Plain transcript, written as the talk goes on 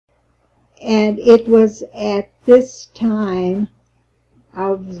And it was at this time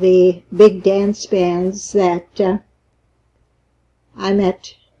of the big dance bands that I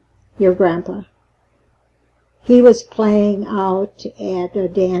met your grandpa. He was playing out at a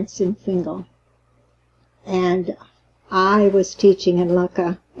dance in Fingal, and I was teaching in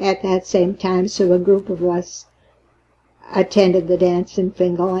Lucca at that same time, so a group of us attended the dance in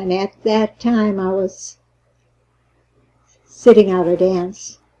Fingal, and at that time I was sitting out a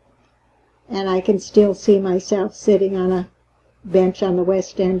dance, and I can still see myself sitting on a bench on the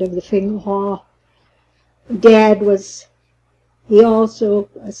west end of the Fingal Hall. Dad he also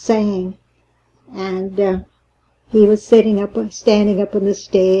sang, and he was standing up on the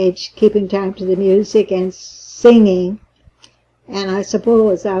stage, keeping time to the music and singing, and I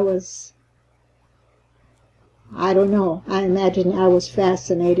suppose I don't know, I imagine I was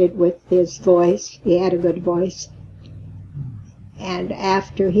fascinated with his voice. He had a good voice. And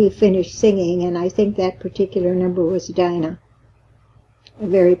after he finished singing, and I think that particular number was Dinah, a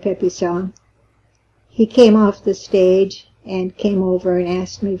very peppy song, he came off the stage and came over and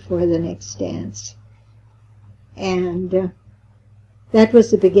asked me for the next dance. And that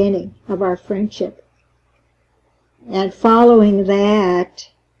was the beginning of our friendship. And following that,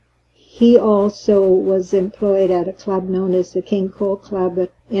 he also was employed at a club known as the King Cole Club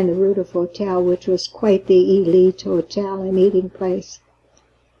in the Rudolph Hotel, which was quite the elite hotel and eating place.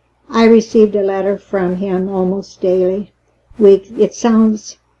 I received a letter from him almost daily. It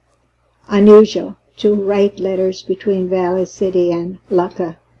sounds unusual to write letters between Valley City and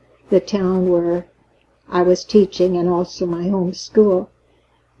Lucca, the town where I was teaching and also my home school.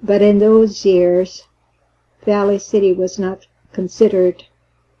 But in those years, Valley City was not considered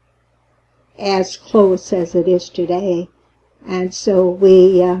as close as it is today, and so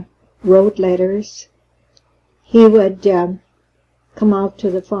we wrote letters. He would come out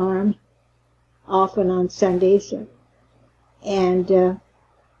to the farm often on Sundays, and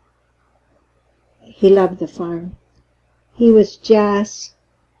he loved the farm. He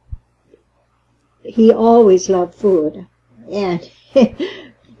always loved food, and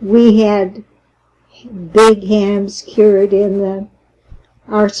we had big hams cured in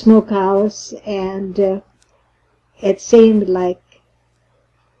our smokehouse, and it seemed like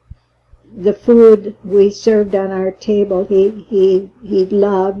the food we served on our table he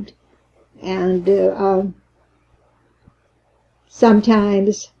loved. And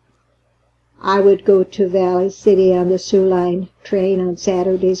sometimes I would go to Valley City on the Sioux Line train on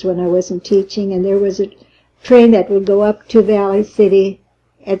Saturdays when I wasn't teaching, and there was a train that would go up to Valley City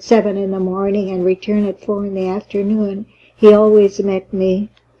at 7 in the morning and return at 4 in the afternoon. He always met me,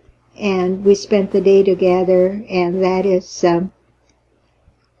 and we spent the day together, and that is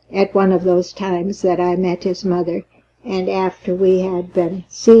at one of those times that I met his mother. And after we had been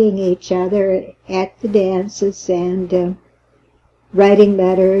seeing each other at the dances and writing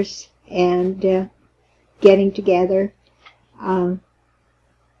letters and getting together,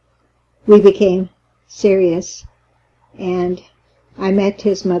 we became serious, and I met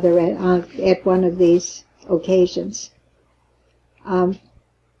his mother at one of these occasions. I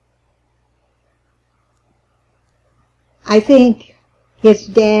think his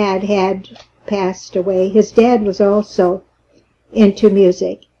dad had passed away. His dad was also into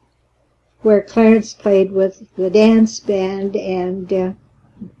music, where Clarence played with the dance band and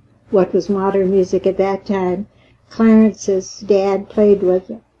what was modern music at that time. Clarence's dad played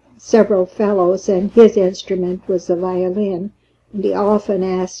with several fellows, and his instrument was the violin. And he often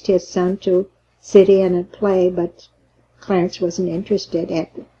asked his son to sit in and play, but Clarence wasn't interested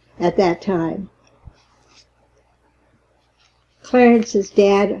at that time. Clarence's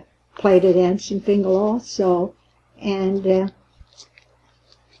dad played a dance in Fingal also, and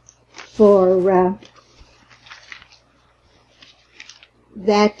for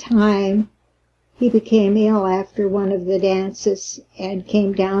that time he became ill after one of the dances and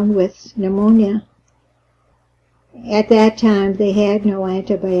came down with pneumonia. At that time they had no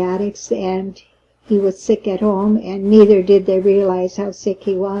antibiotics, and he was sick at home, and neither did they realize how sick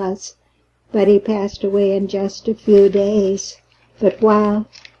he was. But he passed away in just a few days.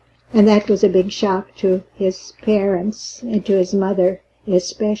 And that was a big shock to his parents and to his mother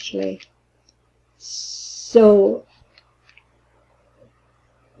especially. So,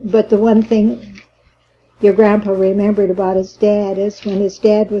 but the one thing your grandpa remembered about his dad is when his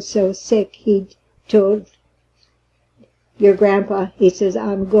dad was so sick, he told your grandpa, he says,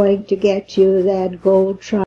 "I'm going to get you that gold trumpet."